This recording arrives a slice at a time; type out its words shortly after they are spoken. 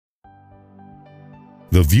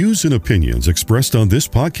The views and opinions expressed on this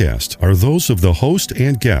podcast are those of the host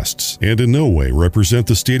and guests, and in no way represent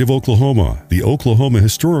the state of Oklahoma, the Oklahoma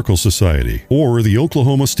Historical Society, or the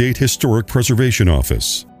Oklahoma State Historic Preservation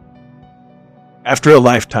Office. After a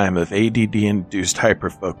lifetime of ADD-induced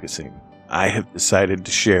hyperfocusing, I have decided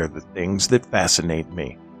to share the things that fascinate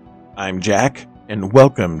me. I'm Jack, and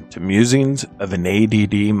welcome to Musings of an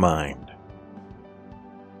ADD Mind.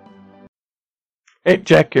 Hey,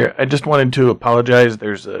 Jack here. I just wanted to apologize.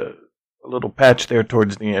 There's a little patch there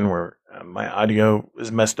towards the end where my audio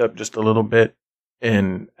was messed up just a little bit,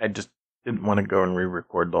 and I just didn't want to go and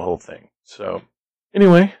re-record the whole thing. So,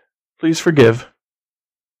 anyway, please forgive.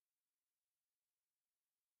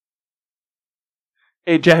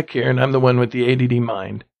 Hey, Jack here, and I'm the one with the ADD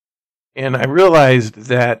mind. And I realized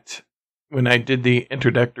that when I did the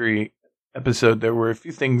introductory episode, there were a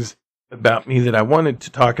few things about me that I wanted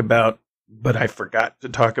to talk about, but I forgot to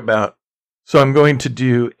talk about. So I'm going to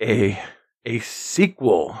do a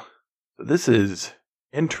sequel. So this is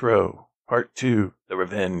Intro, Part 2, The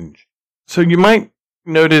Revenge. So you might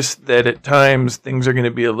notice that at times things are going to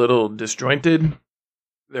be a little disjointed.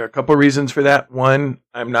 There are a couple reasons for that. One,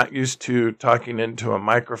 I'm not used to talking into a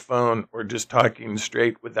microphone or just talking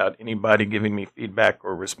straight without anybody giving me feedback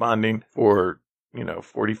or responding for,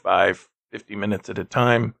 45, 50 minutes at a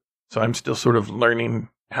time. So I'm still sort of learning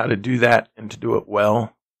how to do that and to do it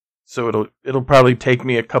well. So it'll probably take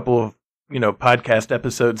me a couple of, podcast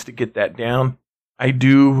episodes to get that down. I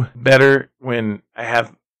do better when I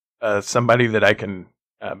have somebody that I can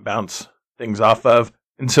bounce things off of.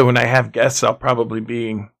 And so when I have guests, I'll probably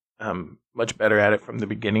be much better at it from the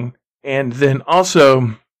beginning. And then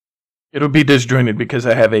also, it'll be disjointed because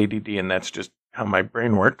I have ADD, and that's just how my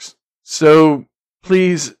brain works. So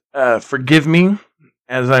please forgive me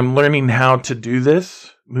as I'm learning how to do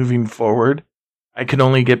this moving forward. I can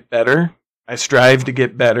only get better. I strive to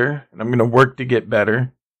get better, and I'm going to work to get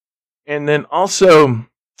better. And then also,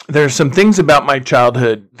 there are some things about my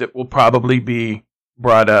childhood that will probably be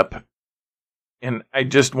brought up. And I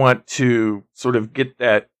just want to sort of get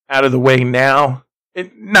that out of the way now.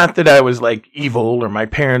 Not that I was like evil or my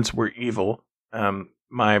parents were evil.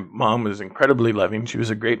 My mom was incredibly loving. She was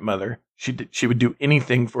a great mother. She would do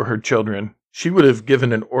anything for her children. She would have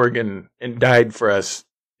given an organ and died for us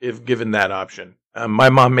if given that option. My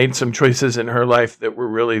mom made some choices in her life that were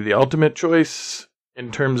really the ultimate choice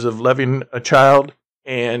in terms of loving a child.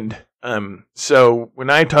 And so when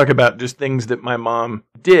I talk about just things that my mom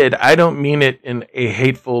did, I don't mean it in a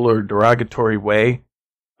hateful or derogatory way.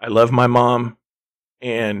 I love my mom.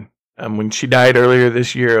 And when she died earlier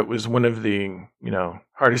this year, it was one of the,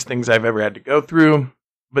 hardest things I've ever had to go through.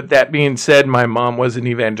 But that being said, my mom was an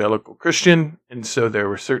evangelical Christian. And so there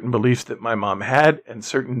were certain beliefs that my mom had and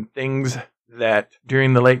certain things that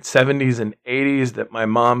during the late 70s and 80s that my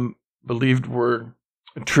mom believed were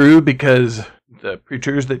true because the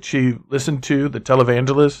preachers that she listened to, the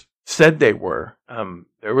televangelists, said they were.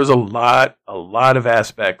 There was a lot of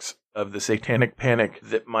aspects of the satanic panic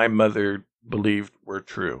that my mother believed were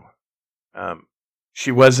true.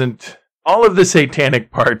 She wasn't all of the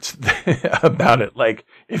satanic parts about it. Like,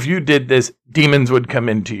 if you did this, demons would come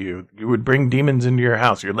into you. You would bring demons into your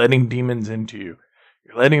house. You're letting demons into you.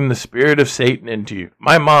 You're letting the spirit of Satan into you.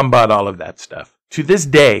 My mom bought all of that stuff. To this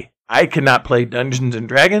day, I cannot play Dungeons and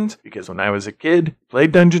Dragons because when I was a kid,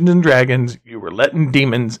 played Dungeons and Dragons, you were letting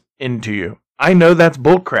demons into you. I know that's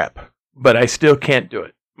bullcrap, but I still can't do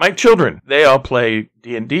it. My children, they all play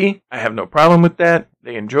D&D. I have no problem with that.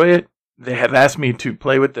 They enjoy it. They have asked me to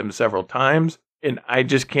play with them several times, and I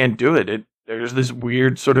just can't do it. There's this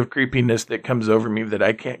weird sort of creepiness that comes over me that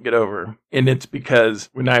I can't get over. And it's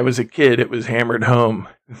because when I was a kid, it was hammered home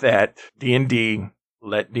that D&D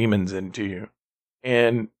let demons into you.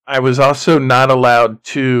 And I was also not allowed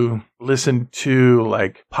to listen to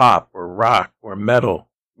like pop or rock or metal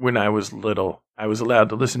when I was little. I was allowed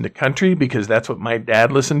to listen to country because that's what my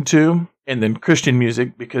dad listened to, and then Christian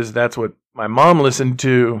music because that's what my mom listened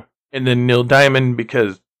to, and then Neil Diamond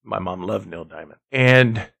because my mom loved Neil Diamond.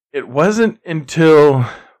 And it wasn't until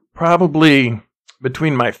probably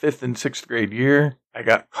between my 5th and 6th grade year, I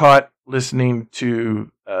got caught listening to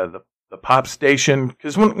the pop station.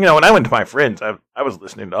 Because when I went to my friends, I was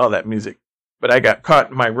listening to all that music. But I got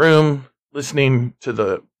caught in my room listening to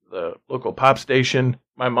the local pop station.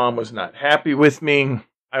 My mom was not happy with me.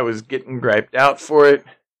 I was getting griped out for it.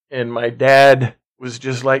 And my dad was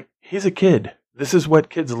just like, he's a kid. This is what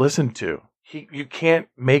kids listen to. You can't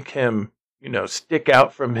make him, stick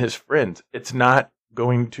out from his friends. It's not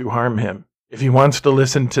going to harm him. If he wants to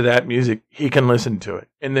listen to that music, he can listen to it.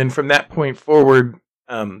 And then from that point forward,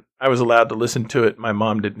 I was allowed to listen to it. My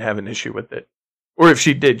mom didn't have an issue with it. Or if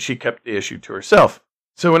she did, she kept the issue to herself.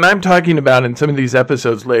 So when I'm talking about in some of these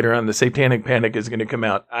episodes later on, the Satanic Panic is going to come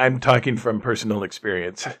out, I'm talking from personal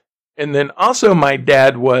experience. And then also my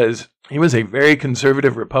dad he was a very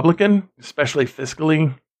conservative Republican, especially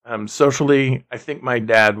fiscally. Socially, I think my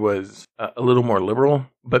dad was a little more liberal.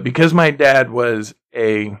 But because my dad was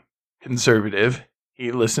a conservative,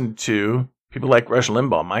 he listened to people like Rush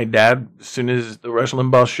Limbaugh. My dad, as soon as the Rush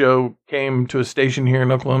Limbaugh show came to a station here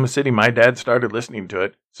in Oklahoma City, my dad started listening to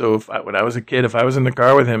it. So when I was a kid, if I was in the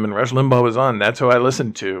car with him and Rush Limbaugh was on, that's who I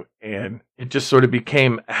listened to. And it just sort of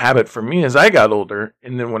became a habit for me as I got older.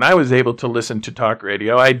 And then when I was able to listen to talk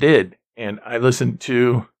radio, I did. And I listened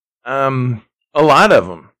to a lot of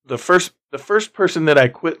them. The first person that I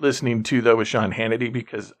quit listening to, though, was Sean Hannity,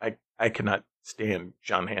 because I cannot stand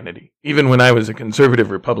Sean Hannity. Even when I was a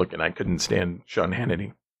conservative Republican, I couldn't stand Sean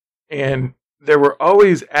Hannity. And there were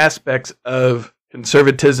always aspects of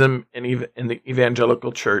conservatism in the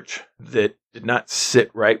evangelical church that did not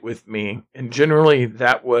sit right with me. And generally,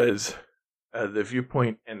 that was the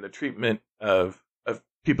viewpoint and the treatment of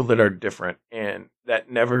people that are different. And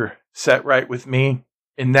that never sat right with me.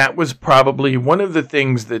 And that was probably one of the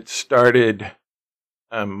things that started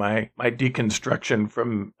my deconstruction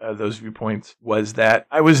from those viewpoints, was that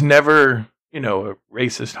I was never, a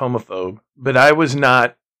racist homophobe, but I was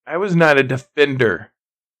not a defender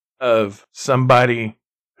of somebody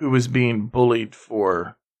who was being bullied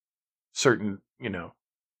for certain,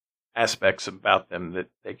 aspects about them that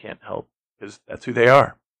they can't help, because that's who they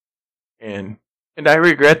are. And I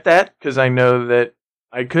regret that, because I know that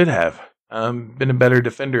I could have been a better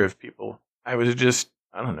defender of people. I was just,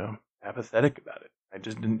 apathetic about it. I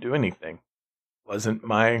just didn't do anything. It wasn't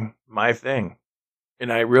my thing.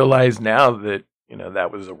 And I realize now that,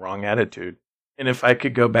 that was a wrong attitude. And if I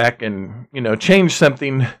could go back and, change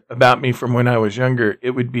something about me from when I was younger,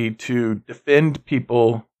 it would be to defend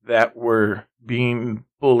people that were being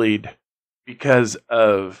bullied because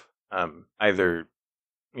of either,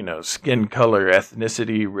 skin color,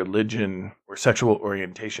 ethnicity, religion, or sexual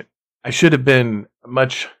orientation. I should have been a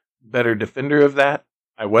much better defender of that.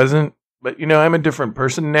 I wasn't. But, I'm a different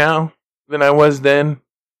person now than I was then.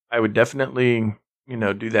 I would definitely,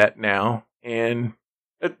 do that now. And,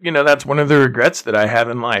 that's one of the regrets that I have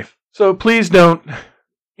in life. So please don't,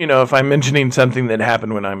 if I'm mentioning something that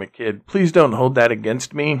happened when I'm a kid, please don't hold that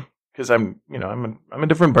against me, because I'm a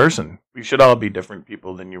different person. We should all be different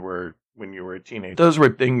people than you were when you were a teenager. Those were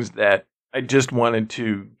things that I just wanted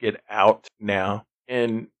to get out now.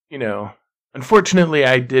 And, unfortunately,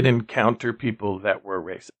 I did encounter people that were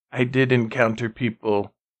racist. I did encounter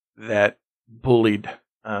people that bullied,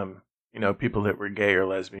 people that were gay or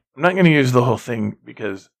lesbian. I'm not going to use the whole thing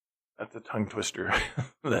because that's a tongue twister,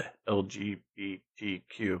 the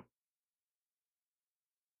LGBTQ.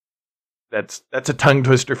 That's a tongue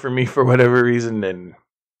twister for me for whatever reason. And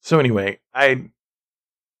so anyway, I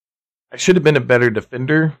should have been a better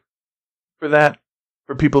defender for that,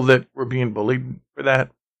 for people that were being bullied for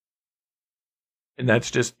that. And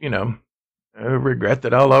that's just, a regret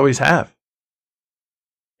that I'll always have.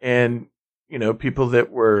 And, people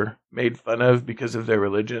that were made fun of because of their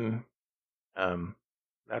religion,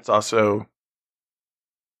 that's also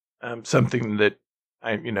something that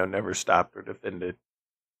I, never stopped or defended.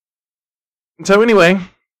 And so anyway,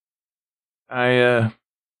 sorry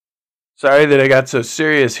that I got so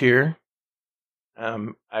serious here.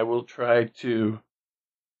 I will try to,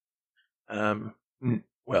 I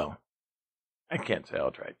can't say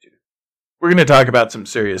I'll try to. We're going to talk about some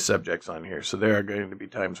serious subjects on here, so there are going to be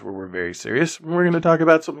times where we're very serious, and we're going to talk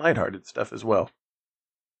about some lighthearted stuff as well.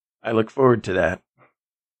 I look forward to that.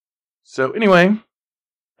 So anyway,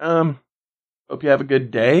 hope you have a good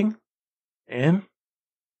day, and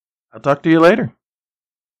I'll talk to you later.